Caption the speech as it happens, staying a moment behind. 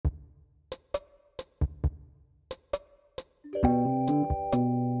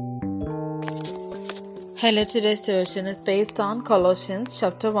Hello, today's devotion is based on Colossians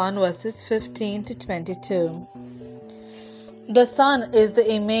chapter 1 verses 15 to 22. The Son is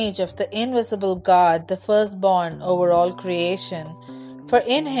the image of the invisible God, the firstborn over all creation. For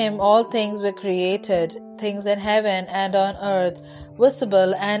in him all things were created, things in heaven and on earth,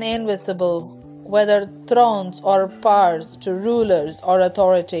 visible and invisible, whether thrones or powers, to rulers or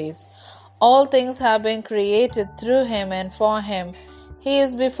authorities. All things have been created through him and for him. He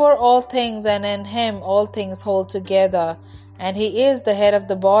is before all things, and in him all things hold together. And he is the head of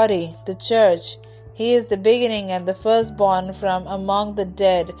the body, the church. He is the beginning and the firstborn from among the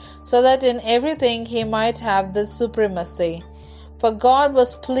dead, so that in everything he might have the supremacy. For God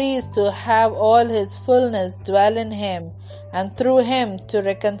was pleased to have all his fullness dwell in him, and through him to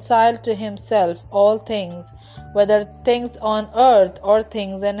reconcile to himself all things, whether things on earth or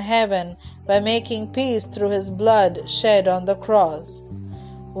things in heaven, by making peace through his blood shed on the cross.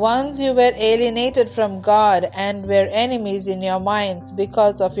 Once you were alienated from God and were enemies in your minds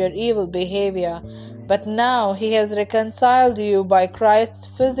because of your evil behavior, but now he has reconciled you by Christ's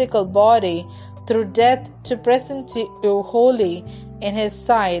physical body through death to present you holy in his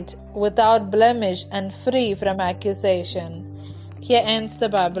sight, without blemish and free from accusation. Here ends the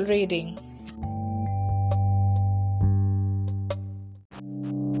Bible reading.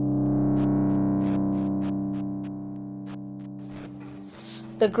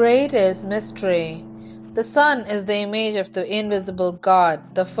 The greatest mystery. The Son is the image of the invisible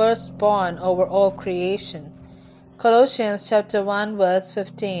God, the firstborn over all creation. Colossians chapter 1 verse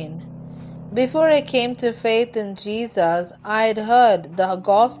 15. Before I came to faith in Jesus, I had heard the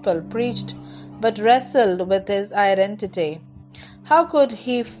gospel preached but wrestled with his identity. How could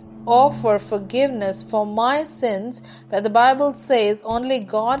he offer forgiveness for my sins when the Bible says only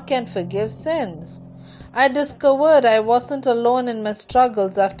God can forgive sins? I discovered I wasn't alone in my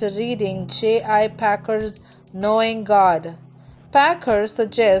struggles after reading J.I. Packer's Knowing God. Packer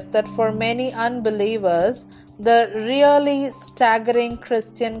suggests that for many unbelievers, the really staggering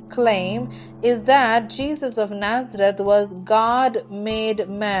Christian claim is that Jesus of Nazareth was God-made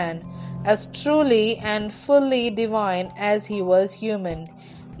man, as truly and fully divine as he was human.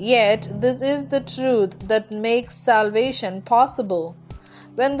 Yet, this is the truth that makes salvation possible.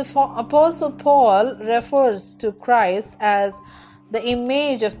 When the Apostle Paul refers to Christ as the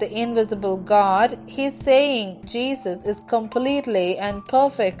image of the invisible God, he is saying Jesus is completely and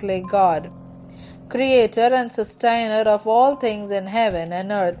perfectly God, creator and sustainer of all things in heaven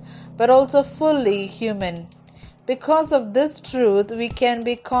and earth, but also fully human. Because of this truth, we can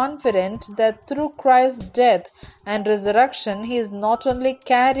be confident that through Christ's death and resurrection, he has not only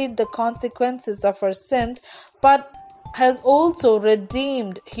carried the consequences of our sins, but has also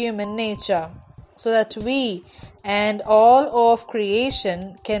redeemed human nature, so that we and all of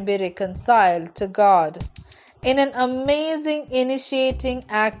creation can be reconciled to God. In an amazing initiating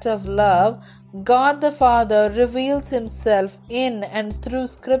act of love, God the Father reveals himself in and through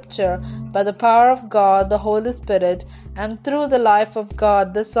Scripture by the power of God the Holy Spirit and through the life of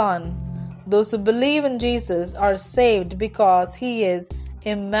God the Son. Those who believe in Jesus are saved because he is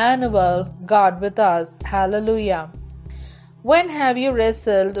Emmanuel, God with us. Hallelujah. When have you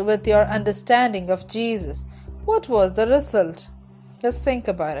wrestled with your understanding of Jesus? What was the result? Just think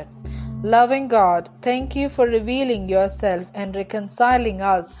about it. Loving God, thank you for revealing yourself and reconciling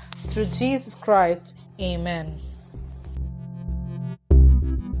us through Jesus Christ. Amen.